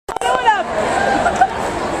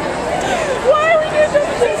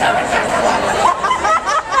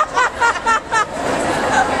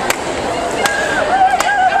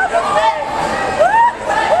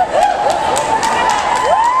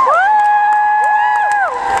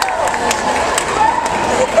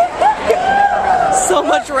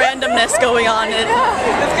much randomness going on. And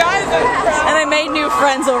I made new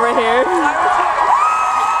friends over here.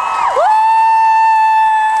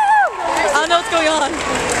 I don't know what's going on.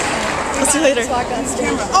 We'll see you later.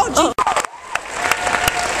 Oh.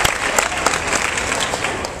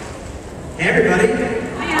 Hey everybody.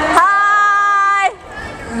 Hi!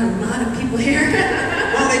 There are a lot of people here.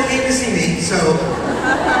 Well, they came to see me, so...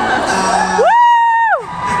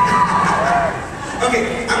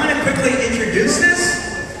 Okay, I'm going to quickly introduce this,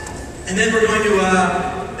 and then we're going to,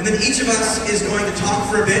 and then each of us is going to talk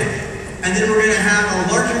for a bit, and then we're going to have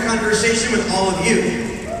a larger conversation with all of you,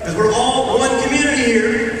 because we're all one community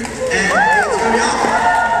here, and it's going to be awesome.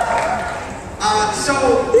 So,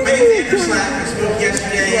 my name's Andrew Slack. I spoke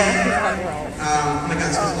yesterday. Oh my god,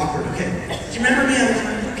 this was awkward. Okay. Do you remember me?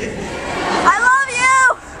 Okay. I love you!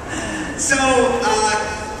 So,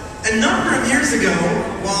 a number of years ago,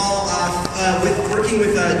 while working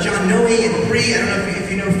with John Noe and Bree, I don't know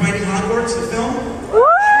if you know Finding Hogwarts, the film. Woo! I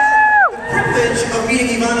had the privilege of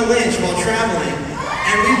meeting Ivana Lynch while traveling,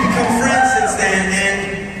 and we've become friends since then, and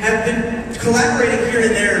have been collaborating here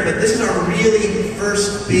and there, but this is our really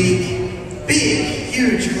first big,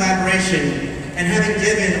 huge collaboration, and having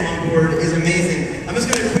Devin on board is amazing. I'm just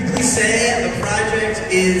going to quickly say the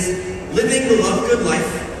project is Living the Love Good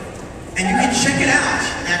Life, and you can check it out,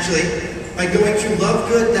 actually, by going to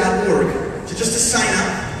lovegood.org. So just to sign up,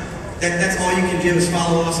 that's all you can do is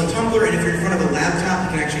follow us on Tumblr, and if you're in front of a laptop,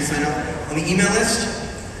 you can actually sign up on the email list.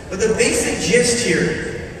 But the basic gist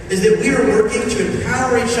here is that we are working to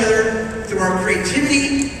empower each other through our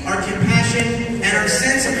creativity, our compassion, and our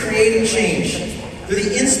sense of creating change through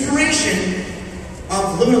the inspiration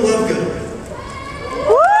of Luna Lovegood.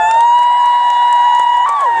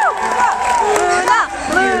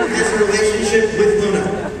 Has a relationship with Luna.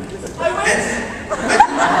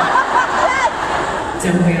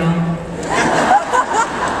 Don't we all?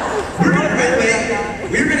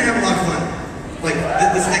 We're gonna have a lot of fun. Like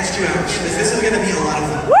this next 2 hours. This is gonna be a lot of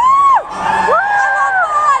fun.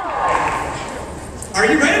 Are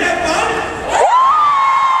you ready to have fun?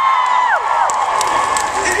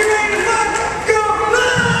 If you're ready to fun, go!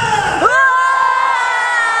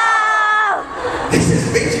 This is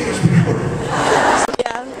way too much power.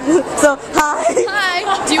 Yeah. So, hi.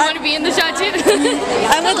 Hi. Do you want to be in the shot too?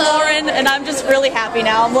 I'm with Lauren, and I'm just really happy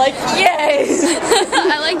now. I'm like, yay!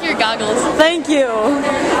 I like your goggles. Thank you.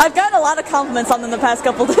 I've gotten a lot of compliments on them the past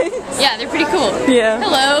couple days. Yeah, they're pretty cool. Yeah.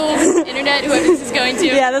 Hello, internet, whoever this is going to.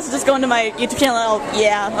 Yeah, this is just going to my YouTube channel.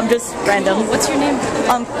 Yeah, I'm just random. What's your name?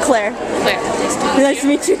 Claire. Claire. Nice to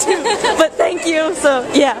meet you too. But thank you. So,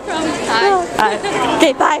 yeah. Hi. Hi.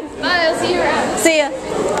 Okay, bye. Bye, I'll see you around. See ya.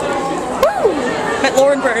 Woo! Met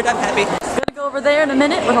Lauren Bird. I'm happy. Gonna go over there in a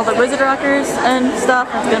minute with all the Wizard Rockers and stuff.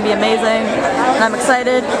 It's gonna be amazing. And I'm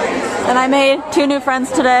excited. And I made 2 new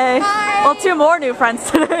friends today. Hi. Well, 2 more new friends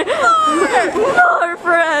today. More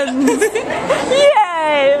friends.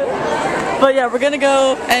 Yay! But yeah, we're gonna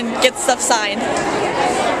go and get stuff signed.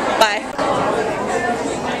 Bye.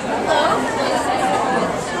 Hello. How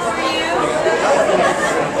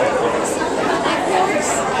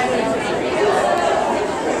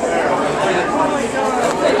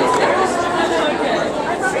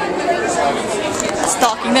are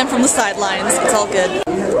Stalking them from the sidelines. It's all good.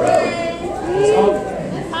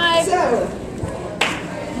 Hi. So,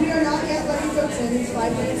 we are not yet letting folks in. It's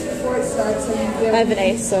 5 minutes before it starts, so I have an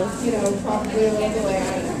ace, so. you know, probably a little delay.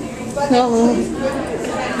 But Oh.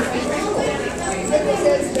 good news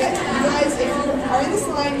is that you guys, if you are in this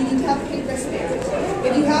line, you need to have a pink wristband.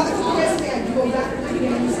 If you have a pink wristband, you go back to the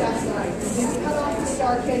beginning of staff side. Did you cut off the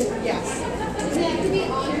star kit? Yes. Does it have to be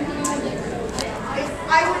on?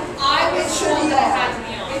 I would show you that it had to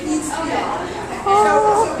be on. It needs to be on.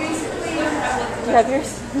 So basically, You have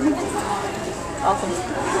yours? Awesome.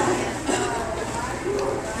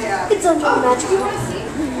 yeah. It's under the magic You wand. want to see?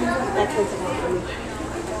 That's what's on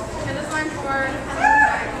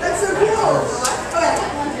That's so cool. Okay,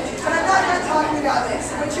 but I'm not done talking about this,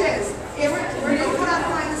 which is, we're going to put out the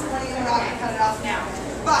line this morning and we're not going to cut it off now.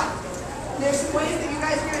 But there's some ways that you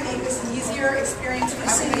guys are going to make this an easier experience for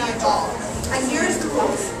everybody involved. And here's the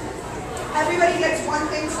rules. Everybody gets one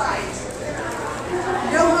thing signed.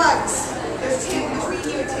 No hugs. There's two between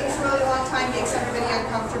you. It takes a really long time, makes everybody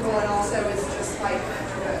uncomfortable, and also is just like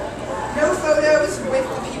no photos with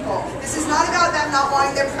the people. This is not about them not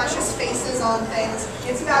wanting their precious faces on things.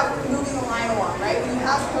 It's about moving the line along, right? When you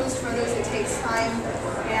have post photos, it takes time,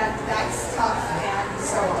 and that's tough, and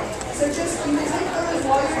so on. So just, you can take photos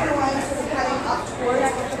while you're in the line, sort of heading up towards,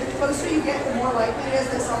 but the closer you get, the more likely it is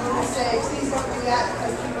that someone will say, please don't do that,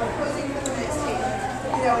 because people are posing for them, and it's taking,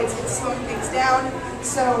 it's slowing things down.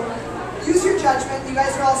 So use your judgment. You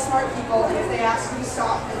guys are all smart people, and if they ask you to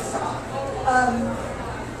stop, then stop.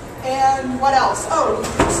 And what else? Oh,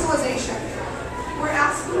 personalization. We're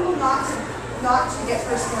asking people not to get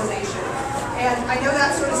personalization. And I know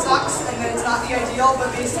that sort of sucks and that it's not the ideal,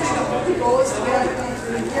 but basically the goal is to get everything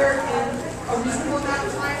through here in a reasonable amount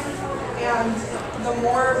of time. And the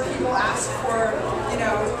more people ask for, you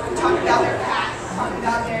know, talking about their cat, talking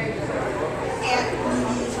about their aunt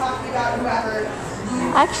Mimi, talking about whoever.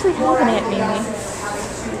 I actually have an Aunt Mimi.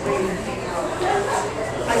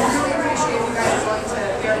 I really appreciate you guys willing to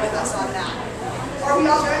bear with us on that. Are we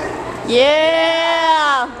all good?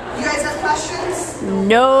 Yeah! You guys have questions?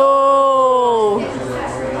 No!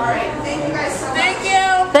 Alright, thank you guys so much.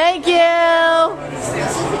 Thank you!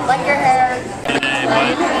 Like your hair.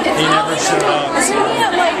 He never showed up. Isn't he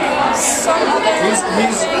at like some other? He's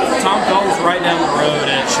Tom Felton's right down the road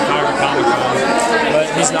at Chicago Comic Con, but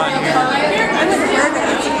he's not here.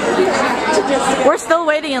 We're still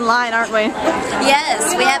waiting in line, aren't we?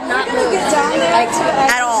 Yes, we have not moved like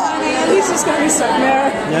at all. He's just gonna be sitting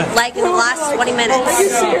there. Like in the last 20 minutes. Are you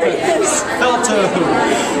serious? Felton.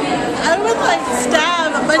 I would like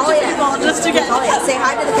stab a bunch of people just to get. Say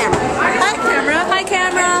hi to the camera. Hi, camera. Hi,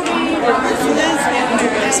 camera.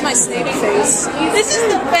 That's my snake face. This is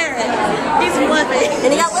the ferret. He's flipping.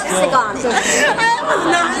 And he got lipstick on. I was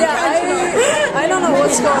not intentional. I don't know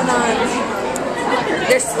what's going on.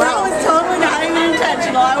 They're That slow. was totally not even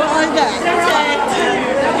intentional. I went like that. Okay.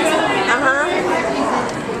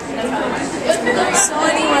 So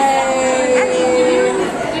anyway,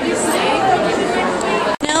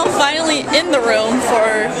 Now finally in the room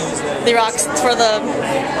for the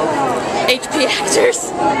HP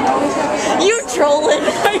actors. You trolling.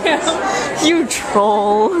 You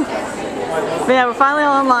troll. But yeah, we're finally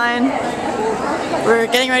all online. We're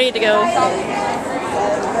getting ready to go.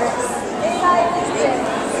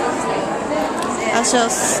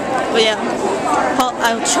 But yeah,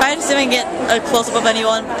 I'll try to see if I can get a close-up of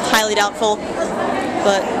anyone, highly doubtful.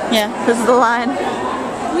 But yeah, this is the line.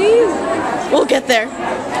 We'll get there.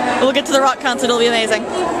 We'll get to the rock concert, it'll be amazing.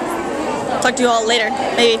 Talk to you all later,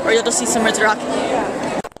 maybe, or you'll just see some Wizard Rock.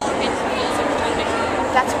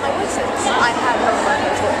 That's what my voice is. I have no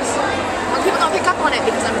American voice. Well, people don't pick up on it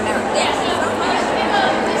because I'm American.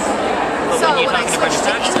 So when I switch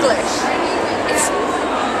to English, it's...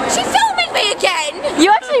 She's filming me again! You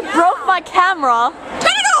actually broke my camera.